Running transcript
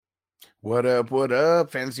What up? What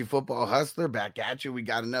up? Fantasy Football Hustler back at you. We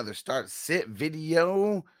got another start sit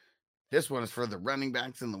video. This one is for the running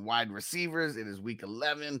backs and the wide receivers. It is week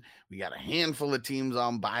 11. We got a handful of teams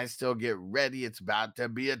on bye still. Get ready. It's about to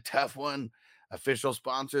be a tough one. Official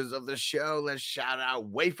sponsors of the show. Let's shout out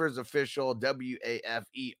Wafers Official,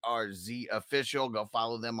 WAFERZ Official. Go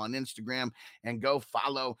follow them on Instagram and go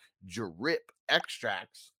follow Drip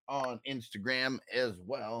Extracts on Instagram as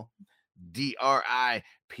well.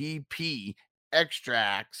 DRIPP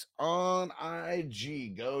Extracts on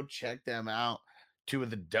IG. Go check them out. Two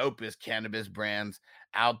of the dopest cannabis brands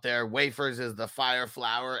out there. Wafers is the fire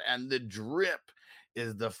flower, and the Drip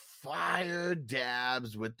is the fire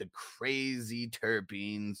dabs with the crazy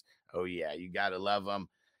terpenes. Oh, yeah, you got to love them.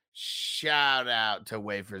 Shout out to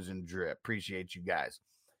Wafers and Drip. Appreciate you guys.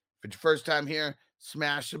 If it's your first time here,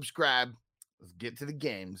 smash subscribe. Let's get to the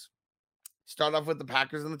games. Start off with the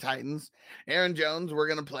Packers and the Titans. Aaron Jones, we're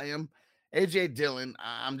going to play him. AJ Dillon,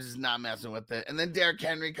 I'm just not messing with it. And then Derrick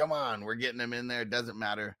Henry, come on. We're getting him in there. It doesn't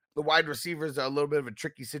matter. The wide receivers are a little bit of a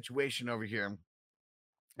tricky situation over here.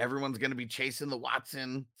 Everyone's going to be chasing the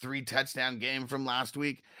Watson 3-touchdown game from last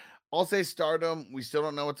week. I'll say start him. We still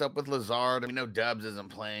don't know what's up with Lazard. We know Dubs isn't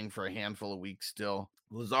playing for a handful of weeks still.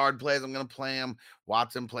 Lazard plays, I'm going to play him.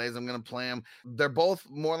 Watson plays, I'm going to play him. They're both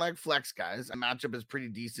more like flex guys. A matchup is pretty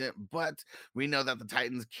decent, but we know that the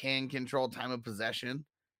Titans can control time of possession.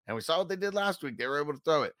 And we saw what they did last week. They were able to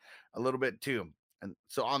throw it a little bit too. And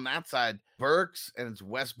so on that side, Burks and it's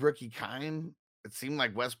Westbrooky Kine. It seemed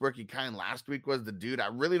like Westbrooky Kine last week was the dude. I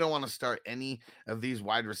really don't want to start any of these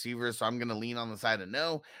wide receivers, so I'm going to lean on the side of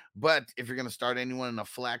no. But if you're going to start anyone in a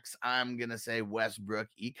flex, I'm going to say Westbrook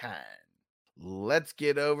Ekine. Let's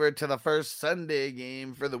get over to the first Sunday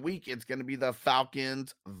game for the week. It's going to be the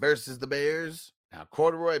Falcons versus the Bears. Now,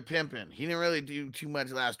 Corduroy Pimpin, he didn't really do too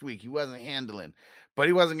much last week. He wasn't handling, but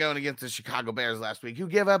he wasn't going against the Chicago Bears last week, who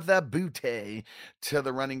give up the booty to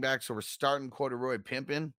the running back. So we're starting Corduroy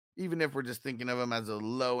Pimpin, even if we're just thinking of him as a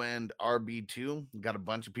low-end RB2. Got a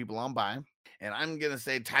bunch of people on by. And I'm going to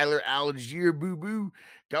say Tyler Algier, boo-boo.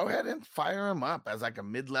 Go ahead and fire him up as like a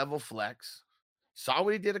mid-level flex. Saw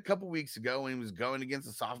what he did a couple weeks ago when he was going against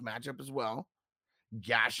a soft matchup as well.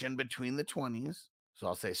 Gashing between the 20s. So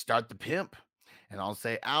I'll say start the pimp. And I'll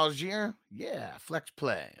say Algier, yeah, flex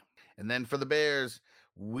play. And then for the Bears,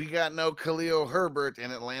 we got no Khalil Herbert,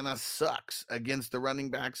 and Atlanta sucks against the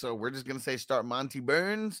running back. So we're just going to say start Monty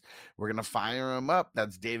Burns. We're going to fire him up.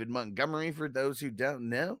 That's David Montgomery for those who don't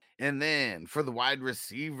know. And then for the wide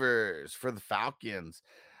receivers, for the Falcons,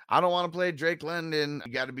 I don't want to play Drake London.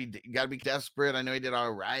 You got to be desperate. I know he did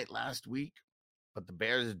all right last week, but the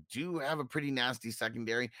Bears do have a pretty nasty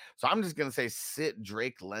secondary. So I'm just going to say sit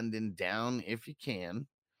Drake London down if you can.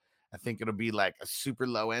 I think it'll be like a super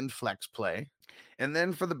low end flex play. And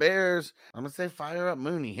then for the Bears, I'm going to say fire up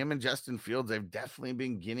Mooney. Him and Justin Fields, they've definitely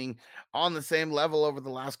been getting on the same level over the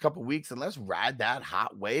last couple weeks. And let's ride that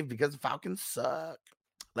hot wave because the Falcons suck.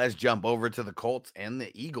 Let's jump over to the Colts and the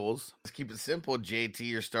Eagles. Let's keep it simple. JT,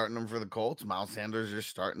 you're starting them for the Colts. Miles Sanders, you're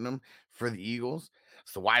starting them for the Eagles.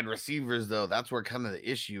 It's the wide receivers, though. That's where kind of the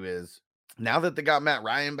issue is. Now that they got Matt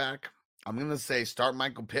Ryan back, I'm going to say start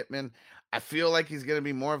Michael Pittman. I feel like he's going to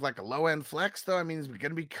be more of like a low end flex, though. I mean, he's going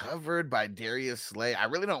to be covered by Darius Slay. I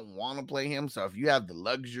really don't want to play him. So if you have the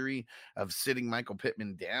luxury of sitting Michael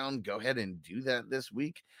Pittman down, go ahead and do that this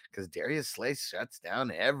week because Darius Slay shuts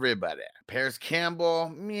down everybody. Paris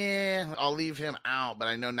Campbell, yeah, I'll leave him out. But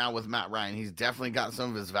I know now with Matt Ryan, he's definitely got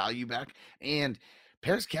some of his value back. And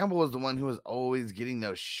Paris Campbell was the one who was always getting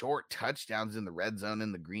those short touchdowns in the red zone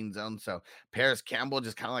and the green zone. So Paris Campbell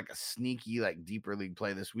just kind of like a sneaky, like deeper league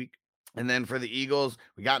play this week. And then for the Eagles,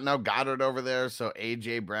 we got no Goddard over there. So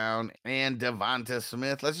AJ Brown and Devonta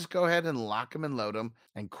Smith. Let's just go ahead and lock him and load him.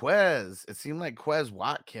 And Quez, it seemed like Quez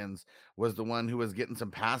Watkins was the one who was getting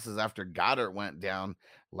some passes after Goddard went down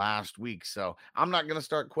last week. So I'm not going to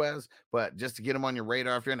start Quez, but just to get him on your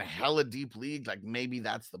radar, if you're in a hella deep league, like maybe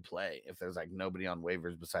that's the play if there's like nobody on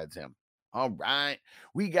waivers besides him. All right.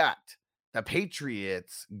 We got the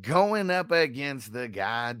Patriots going up against the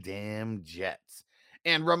goddamn Jets.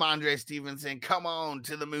 And Ramondre Stevenson, come on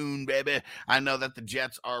to the moon, baby. I know that the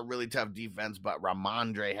Jets are a really tough defense, but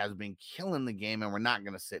Ramondre has been killing the game, and we're not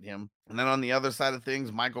going to sit him. And then on the other side of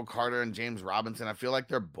things, Michael Carter and James Robinson, I feel like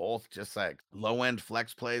they're both just like low-end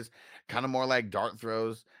flex plays, kind of more like dart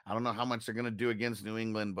throws. I don't know how much they're going to do against New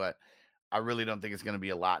England, but I really don't think it's going to be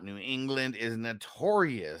a lot. New England is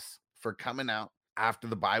notorious for coming out after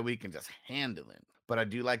the bye week and just handling. But I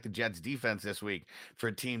do like the Jets defense this week.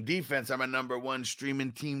 For team defense, I'm a number one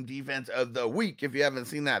streaming team defense of the week. If you haven't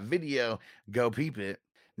seen that video, go peep it.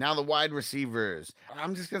 Now the wide receivers.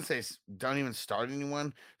 I'm just gonna say don't even start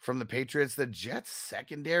anyone from the Patriots. The Jets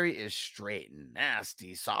secondary is straight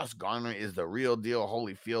nasty. Sauce Garner is the real deal.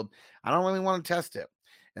 Holyfield. I don't really want to test it.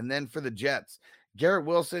 And then for the Jets, Garrett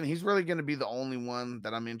Wilson, he's really going to be the only one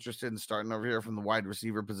that I'm interested in starting over here from the wide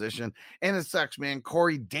receiver position. And it sucks, man.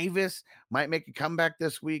 Corey Davis might make a comeback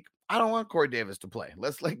this week. I don't want Corey Davis to play.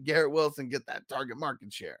 Let's let Garrett Wilson get that target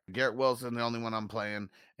market share. Garrett Wilson, the only one I'm playing.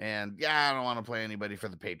 And yeah, I don't want to play anybody for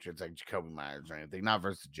the Patriots like Jacoby Myers or anything, not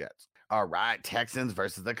versus the Jets. All right, Texans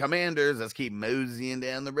versus the Commanders. Let's keep moseying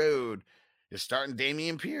down the road. You're starting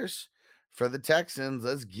Damian Pierce for the Texans.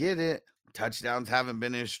 Let's get it. Touchdowns haven't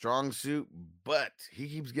been his strong suit, but he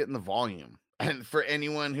keeps getting the volume. And for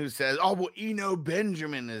anyone who says, oh, well, Eno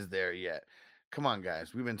Benjamin is there yet. Come on,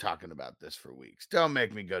 guys. We've been talking about this for weeks. Don't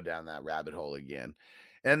make me go down that rabbit hole again.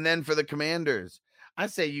 And then for the Commanders, I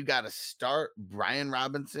say you got to start Brian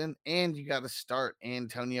Robinson and you got to start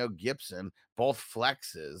Antonio Gibson, both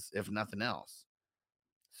flexes, if nothing else.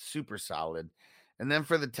 Super solid. And then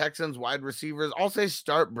for the Texans wide receivers, I'll say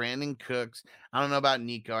start Brandon Cooks. I don't know about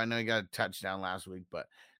Nico. I know he got a touchdown last week, but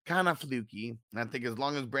kind of fluky. And I think as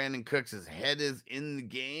long as Brandon Cooks' head is in the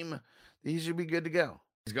game, he should be good to go.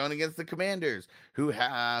 He's going against the Commanders, who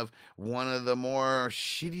have one of the more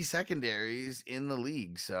shitty secondaries in the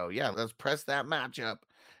league. So, yeah, let's press that matchup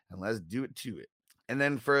and let's do it to it. And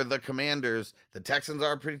then for the Commanders, the Texans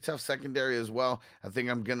are a pretty tough secondary as well. I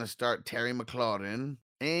think I'm going to start Terry McLaurin.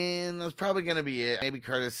 And that's probably going to be it. Maybe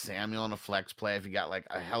Curtis Samuel on a flex play if you got like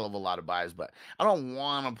a hell of a lot of buys. But I don't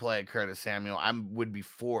want to play Curtis Samuel. I would be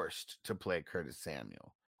forced to play Curtis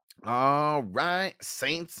Samuel. All right.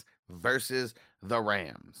 Saints versus the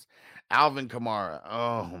Rams. Alvin Kamara.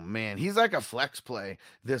 Oh, man. He's like a flex play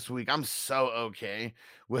this week. I'm so okay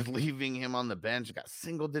with leaving him on the bench. Got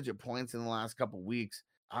single digit points in the last couple weeks.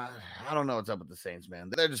 I don't know what's up with the Saints,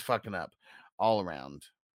 man. They're just fucking up all around.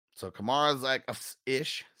 So Kamara's like a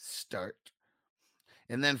ish start.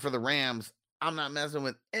 And then for the Rams, I'm not messing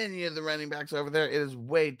with any of the running backs over there. It is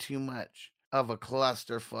way too much of a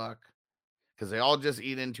clusterfuck because they all just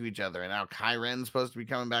eat into each other. And now Kyren's supposed to be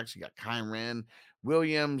coming back. So you got Kyren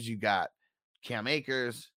Williams, you got Cam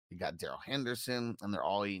Akers, you got Daryl Henderson, and they're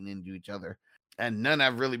all eating into each other. And none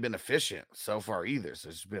have really been efficient so far either. So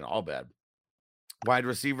it's been all bad. Wide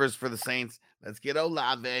receivers for the Saints. Let's get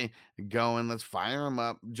Olave going. Let's fire him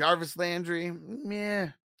up. Jarvis Landry, yeah.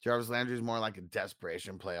 Jarvis Landry is more like a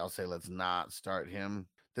desperation play. I'll say let's not start him.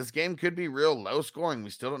 This game could be real low scoring.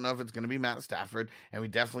 We still don't know if it's going to be Matt Stafford, and we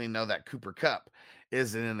definitely know that Cooper Kupp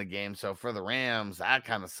isn't in the game. So for the Rams, that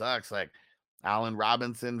kind of sucks. Like Allen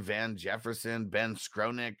Robinson, Van Jefferson, Ben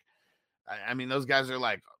Skronik. I mean, those guys are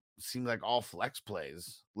like seem like all flex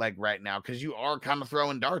plays like right now because you are kind of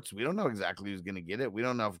throwing darts. We don't know exactly who's going to get it. We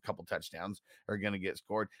don't know if a couple touchdowns are going to get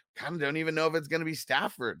scored. Kind of don't even know if it's going to be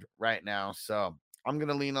Stafford right now. So I'm going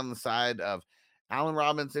to lean on the side of Allen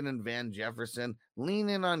Robinson and Van Jefferson,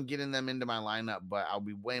 leaning on getting them into my lineup, but I'll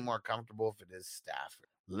be way more comfortable if it is Stafford.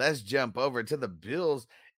 Let's jump over to the Bills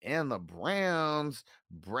and the Browns.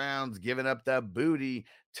 Browns giving up the booty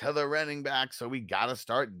to the running back. So we got to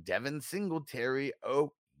start Devin Singletary.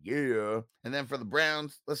 Oh, yeah. And then for the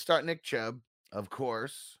Browns, let's start Nick Chubb, of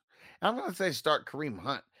course. I'm going to say start Kareem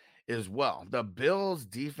Hunt as well. The Bills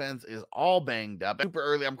defense is all banged up. Super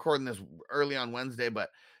early. I'm recording this early on Wednesday, but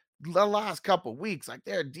the last couple weeks, like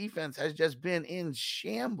their defense has just been in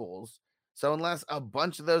shambles. So unless a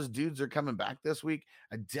bunch of those dudes are coming back this week,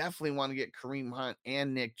 I definitely want to get Kareem Hunt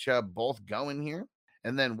and Nick Chubb both going here.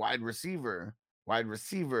 And then wide receivers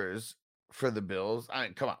for the Bills. I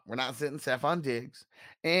mean, come on, we're not sitting Stephon Diggs.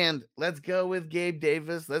 And let's go with Gabe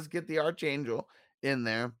Davis. Let's get the Archangel in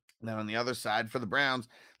there. Now on the other side for the Browns,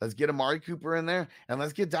 let's get Amari Cooper in there and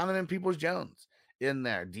let's get Donovan Peoples-Jones in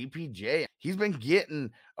there. DPJ, he's been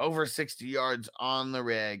getting over 60 yards on the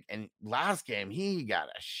rig. And last game, he got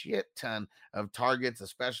a shit ton of targets,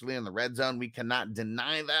 especially in the red zone. We cannot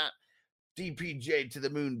deny that. DPJ to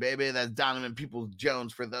the moon, baby. That's Donovan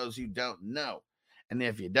Peoples-Jones for those who don't know. And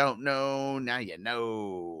if you don't know, now you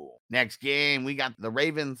know. Next game, we got the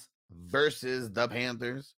Ravens versus the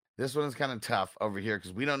Panthers. This one is kind of tough over here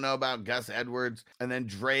because we don't know about Gus Edwards. And then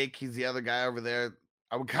Drake, he's the other guy over there.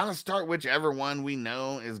 I would kind of start whichever one we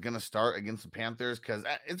know is going to start against the Panthers because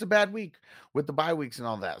it's a bad week with the bye weeks and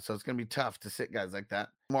all that. So it's going to be tough to sit guys like that.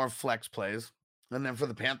 More flex plays. And then for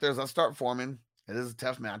the Panthers, I'll start Foreman. It is a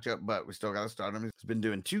tough matchup, but we still got to start him. He's been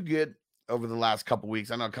doing too good over the last couple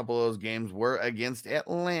weeks. I know a couple of those games were against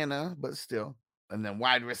Atlanta, but still. And then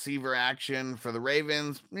wide receiver action for the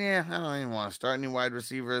Ravens. Yeah, I don't even want to start any wide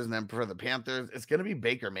receivers. And then for the Panthers, it's going to be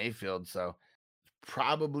Baker Mayfield. So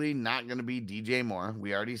Probably not going to be DJ Moore.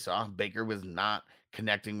 We already saw Baker was not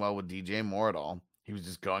connecting well with DJ Moore at all. He was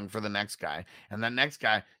just going for the next guy. And that next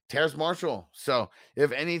guy, Terrace Marshall. So,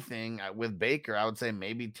 if anything, with Baker, I would say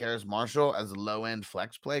maybe Terrace Marshall as a low end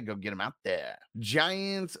flex play. Go get him out there.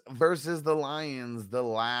 Giants versus the Lions, the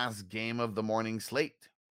last game of the morning slate.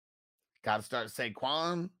 Got to start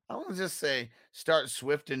Saquon. I want to just say start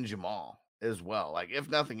Swift and Jamal as well. Like, if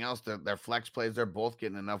nothing else, their flex plays, they're both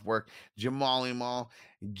getting enough work. Jamal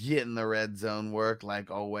getting the red zone work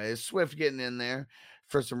like always. Swift getting in there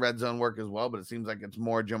for some red zone work as well, but it seems like it's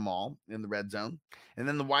more Jamal in the red zone. And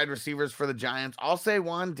then the wide receivers for the Giants, I'll say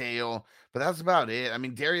Wandale, but that's about it. I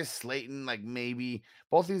mean, Darius Slayton, like maybe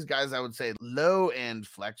both these guys, I would say low end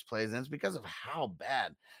flex plays, and it's because of how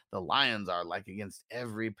bad the Lions are like against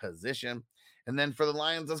every position. And then for the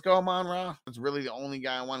Lions, let's go Amon-Ra. That's really the only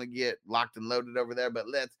guy I want to get locked and loaded over there, but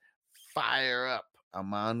let's fire up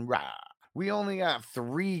Amon-Ra. We only got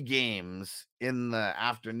 3 games in the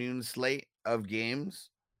afternoon slate of games.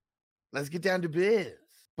 Let's get down to biz.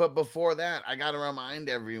 But before that, I got to remind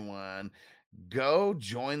everyone, go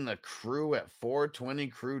join the crew at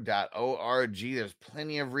 420crew.org. There's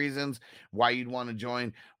plenty of reasons why you'd want to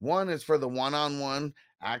join. One is for the one-on-one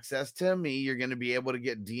access to me. You're going to be able to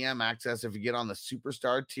get DM access if you get on the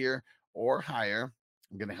superstar tier or higher.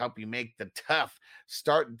 I'm going to help you make the tough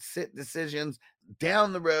start and sit decisions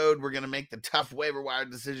down the road. We're going to make the tough waiver wire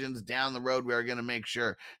decisions down the road. We're going to make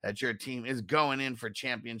sure that your team is going in for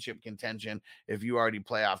championship contention. If you already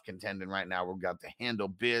playoff contending right now, we've got the handle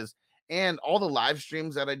biz and all the live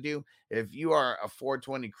streams that I do. If you are a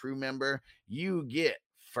 420 crew member, you get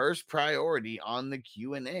first priority on the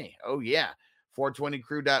Q&A. Oh yeah.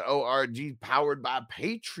 420crew.org, powered by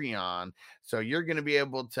Patreon. So you're going to be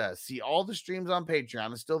able to see all the streams on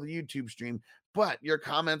Patreon. It's still the YouTube stream, but your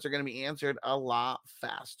comments are going to be answered a lot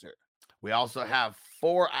faster. We also have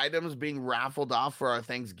 4 items being raffled off for our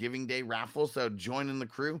Thanksgiving Day raffle. So join in the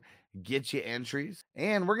crew, get you entries.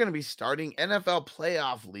 And we're going to be starting NFL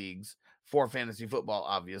playoff leagues for fantasy football,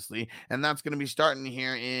 obviously. And that's going to be starting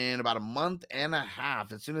here in about a month and a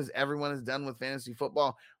half. As soon as everyone is done with fantasy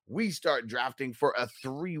football, we start drafting for a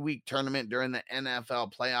 3-week tournament during the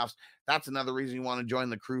NFL playoffs. That's another reason you want to join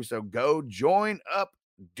the crew. So go join up.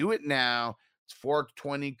 Do it now. It's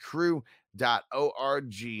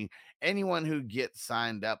 420crew.org. Anyone who gets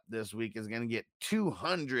signed up this week is going to get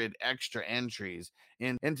 200 extra entries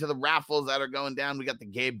into the raffles that are going down. We got the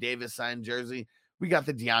Gabe Davis signed jersey. We got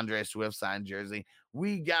the DeAndre Swift signed jersey.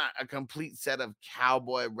 We got a complete set of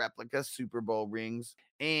cowboy replica Super Bowl rings.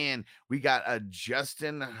 And we got a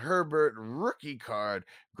Justin Herbert rookie card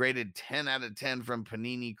graded 10 out of 10 from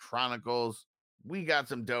Panini Chronicles. We got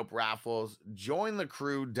some dope raffles. Join the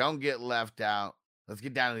crew. Don't get left out. Let's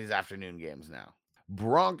get down to these afternoon games now.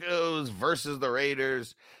 Broncos versus the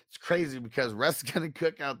Raiders. It's crazy because Russ is going to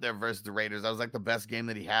cook out there versus the Raiders. That was like the best game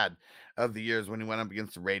that he had of the years when he went up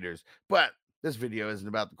against the Raiders. But this video isn't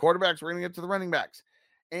about the quarterbacks. We're going to get to the running backs.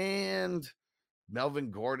 And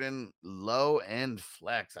Melvin Gordon, low end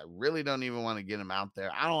flex. I really don't even want to get him out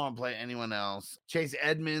there. I don't want to play anyone else. Chase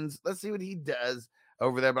Edmonds, let's see what he does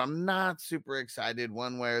over there. But I'm not super excited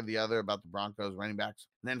one way or the other about the Broncos running backs.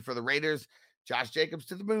 And then for the Raiders, Josh Jacobs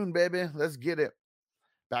to the moon, baby. Let's get it.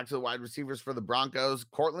 Back to the wide receivers for the Broncos.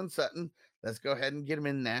 Cortland Sutton, let's go ahead and get him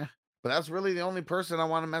in there. But that's really the only person I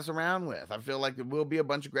want to mess around with. I feel like there will be a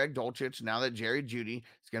bunch of Greg Dulcich now that Jerry Jeudy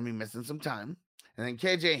is going to be missing some time. And then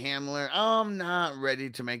KJ Hamler, I'm not ready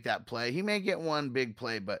to make that play. He may get one big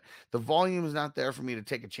play, but the volume is not there for me to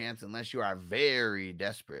take a chance unless you are very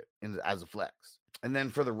desperate as a flex. And then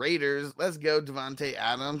for the Raiders, let's go Davante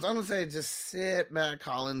Adams. I'm going to say just sit Matt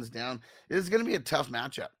Collins down. It's going to be a tough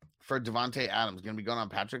matchup for Davante Adams. Going to be going on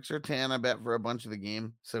Patrick Surtain, I bet, for a bunch of the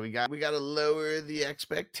game. So we got to lower the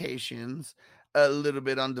expectations a little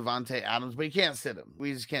bit on Davante Adams, but you can't sit him.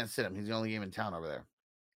 We just can't sit him. He's the only game in town over there.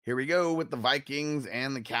 Here we go with the Vikings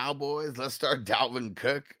and the Cowboys. Let's start Dalvin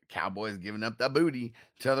Cook. Cowboys giving up the booty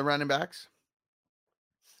to the running backs.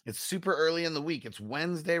 It's super early in the week. It's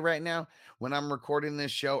Wednesday right now when I'm recording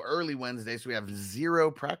this show, early Wednesday. So we have 0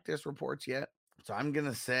 practice reports yet. So I'm going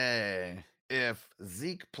to say if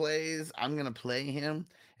Zeke plays, I'm going to play him.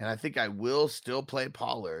 And I think I will still play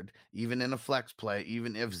Pollard, even in a flex play,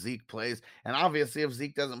 even if Zeke plays. And obviously, if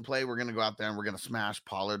Zeke doesn't play, we're going to go out there and we're going to smash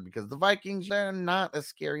Pollard because the Vikings, they're not a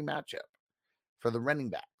scary matchup for the running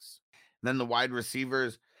backs. And then the wide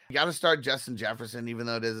receivers, you got to start Justin Jefferson, even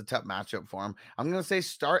though it is a tough matchup for him. I'm going to say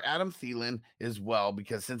start Adam Thielen as well,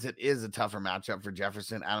 because since it is a tougher matchup for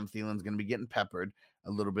Jefferson, Adam Thielen's going to be getting peppered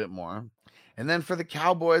a little bit more. And then for the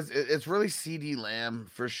Cowboys, it's really CD Lamb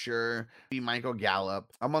for sure. Be Michael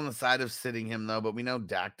Gallup. I'm on the side of sitting him though, but we know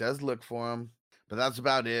Dak does look for him. But that's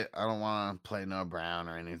about it. I don't want to play no Brown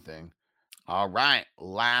or anything. All right,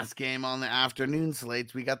 last game on the afternoon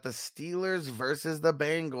slates. We got the Steelers versus the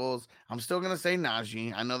Bengals. I'm still going to say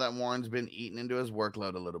Najee. I know that Warren's been eating into his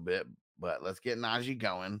workload a little bit, but let's get Najee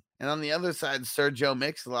going. And on the other side, Sir Joe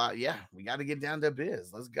Mix-a-Lot. Yeah, we got to get down to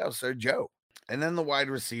biz. Let's go, Sir Joe. And then the wide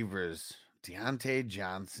receivers, Deontay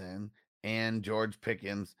Johnson and George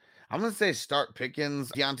Pickens. I'm going to say start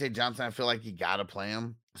Pickens. Deontay Johnson, I feel like you got to play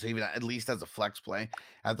him. So even at least as a flex play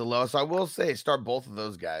at the low. So I will say start both of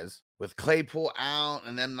those guys. With Claypool out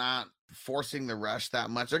and them not forcing the rush that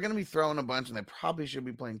much, they're going to be throwing a bunch, and they probably should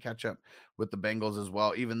be playing catch up with the Bengals as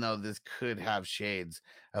well, even though this could have shades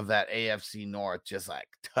of that AFC North, just like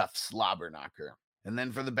tough slobber knocker. And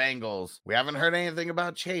then for the Bengals, we haven't heard anything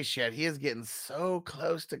about Chase yet. He is getting so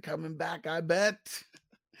close to coming back, I bet.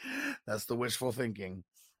 That's the wishful thinking.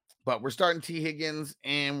 But we're starting T. Higgins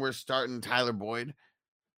and we're starting Tyler Boyd.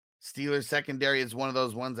 Steelers secondary is one of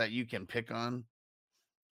those ones that you can pick on.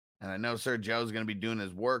 And I know Sir Joe's going to be doing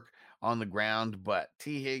his work on the ground, but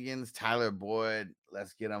T. Higgins, Tyler Boyd,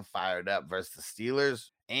 let's get them fired up versus the Steelers.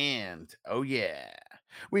 And, oh yeah,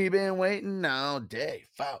 we've been waiting all day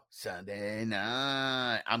for Sunday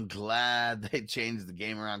night. I'm glad they changed the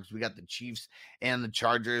game around because we got the Chiefs and the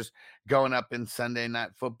Chargers going up in Sunday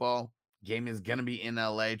Night Football. Game is going to be in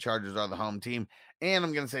LA. Chargers are the home team. And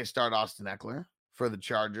I'm going to say start Austin Eckler for the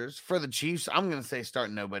Chargers. For the Chiefs, I'm going to say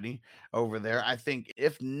start nobody over there. I think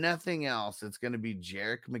if nothing else, it's going to be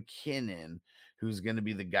Jerick McKinnon who's going to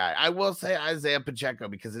be the guy. I will say Isaiah Pacheco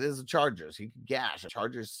because it is the Chargers. He can gash. The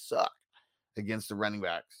Chargers suck against the running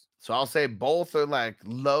backs. So I'll say both are like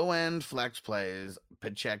low-end flex plays,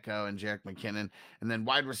 Pacheco and Jerick McKinnon. And then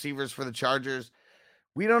wide receivers for the Chargers.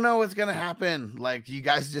 We don't know what's going to happen. Like, you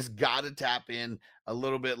guys just got to tap in a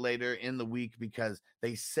little bit later in the week because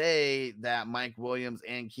they say that Mike Williams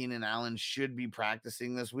and Keenan Allen should be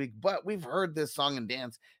practicing this week. But we've heard this song and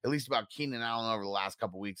dance, at least about Keenan Allen over the last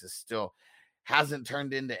couple of weeks, is still hasn't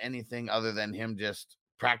turned into anything other than him just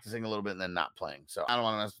practicing a little bit and then not playing. So I don't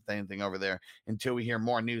want to mess with anything over there until we hear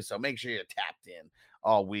more news. So make sure you're tapped in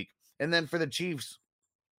all week. And then for the Chiefs,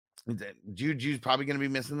 Juju's probably going to be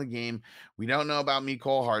missing the game. We don't know about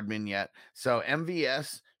Mecole Hardman yet. So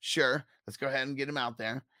MVS, sure. Let's go ahead and get him out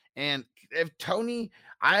there. And if Tony,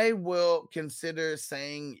 I will consider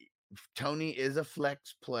saying Tony is a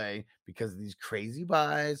flex play because of these crazy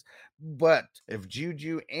buys. But if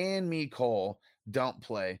Juju and Mecole don't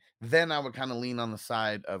play, then I would kind of lean on the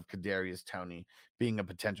side of Kadarius Toney being a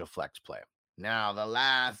potential flex play. Now, the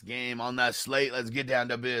last game on the slate, let's get down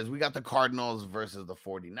to biz. We got the Cardinals versus the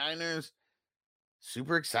 49ers.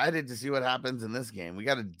 Super excited to see what happens in this game. We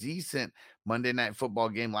got a decent Monday Night Football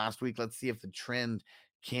game last week. Let's see if the trend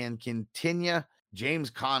can continue.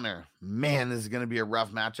 James Conner, man, this is going to be a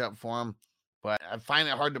rough matchup for him. But I find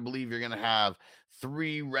it hard to believe you're going to have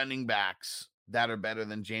 3 running backs that are better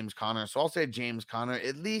than James Conner. So I'll say James Conner,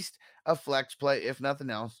 at least a flex play, if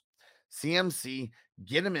nothing else. CMC,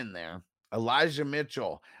 get him in there. Elijah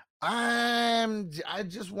Mitchell. I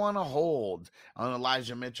just want to hold on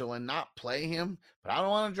Elijah Mitchell and not play him, but I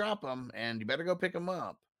don't want to drop him. And you better go pick him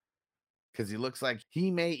up because he looks like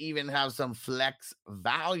he may even have some flex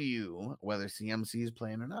value, whether CMC is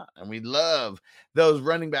playing or not. And we love those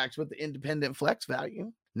running backs with the independent flex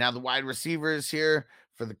value. Now the wide receivers here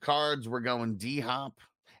for the Cards, we're going D-Hop.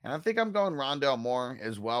 And I think I'm going Rondale Moore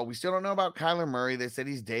as well. We still don't know about Kyler Murray. They said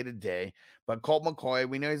he's day-to-day. But Colt McCoy,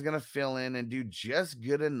 we know he's going to fill in and do just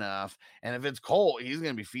good enough. And if it's Colt, he's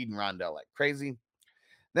going to be feeding Rondale like crazy.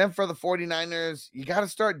 Then for the 49ers, you got to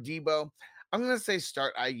start Debo. I'm going to say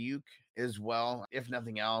start Ayuk as well, if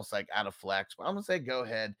nothing else, like out of flex. But I'm going to say go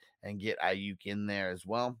ahead and get Ayuk in there as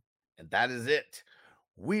well. And that is it.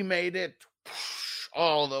 We made it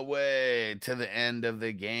all the way to the end of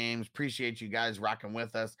the games. Appreciate you guys rocking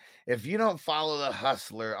with us. If you don't follow the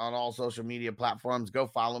Hustler on all social media platforms, go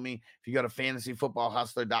follow me. If you go to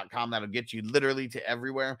fantasyfootballhustler.com, that'll get you literally to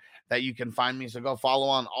everywhere that you can find me. So go follow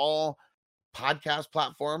on all podcast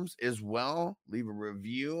platforms as well. Leave a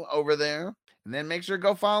review over there. And then make sure to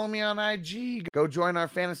go follow me on IG. Go join our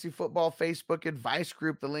Fantasy Football Facebook advice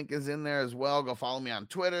group. The link is in there as well. Go follow me on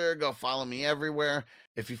Twitter. Go follow me everywhere.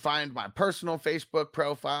 If you find my personal Facebook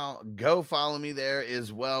profile, go follow me there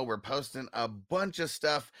as well. We're posting a bunch of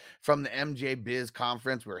stuff from the MJ Biz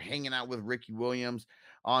conference. We're hanging out with Ricky Williams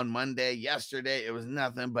on Monday. Yesterday, it was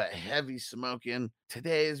nothing but heavy smoking.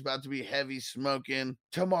 Today is about to be heavy smoking.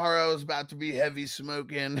 Tomorrow is about to be heavy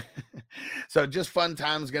smoking. So just fun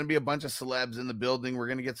times. Going to be a bunch of celebs vibes in the building. We're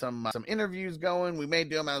gonna get some interviews going. We may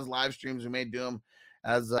do them as live streams. We may do them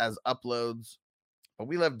as uploads. But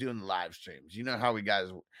we love doing the live streams. You know how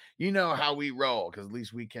we roll, because at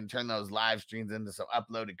least we can turn those live streams into some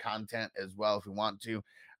uploaded content as well if we want to.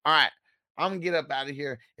 All right, I'm gonna get up out of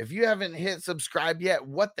here. If you haven't hit subscribe yet,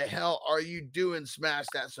 what the hell are you doing? Smash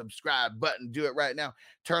that subscribe button. Do it right now.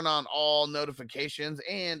 Turn on all notifications.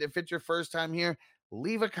 And if it's your first time here,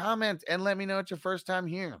 leave a comment and let me know it's your first time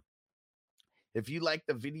here. If you like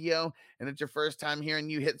the video and it's your first time here and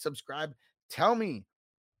you hit subscribe, tell me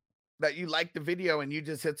that you like the video and you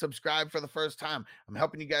just hit subscribe for the first time. I'm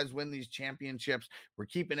helping you guys win these championships. We're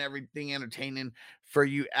keeping everything entertaining for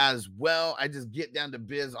you as well. I just get down to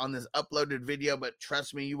biz on this uploaded video, but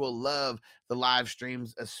trust me, you will love the live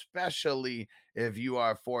streams, especially if you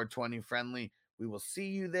are 420 friendly. We will see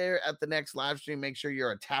you there at the next live stream. Make sure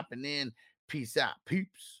you're tapping in. Peace out,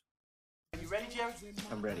 peeps. Are you ready, Jerry?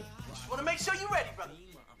 I'm ready. Just want to make sure you're ready, brother.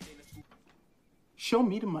 Show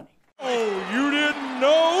me the money. Oh, you didn't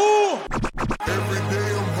know? Every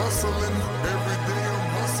day I'm hustling, every day I'm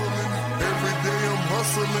hustling, every day I'm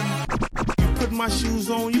hustling. You put my shoes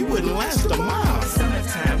on, you wouldn't last a mile.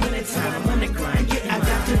 Summertime, wintertime, I'm on the grind. Yeah, I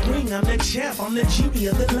got the ring, I'm the champ, I'm the genie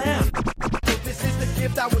of the lamp. This is the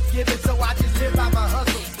gift I was given, so I just live by my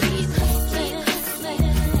hustle.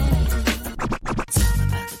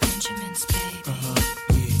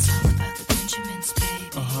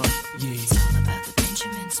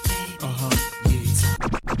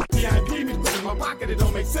 It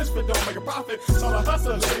don't make sense, but don't make a profit. So I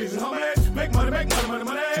hustle, ladies and homies. Make money, money.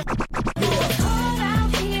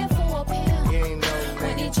 Out here for a pill. You ain't know,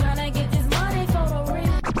 When he tryna get this money for the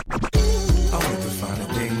real. I want to find a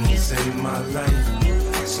thing to save my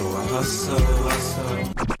life. So I hustle.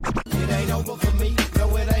 it ain't over for me.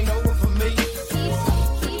 No, it ain't over for me.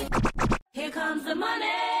 Here comes the money.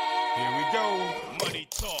 Here we go. Money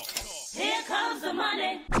talk. Here comes the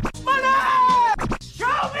money.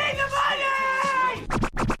 Show me the money!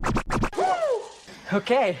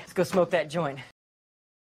 Okay, let's go smoke that joint.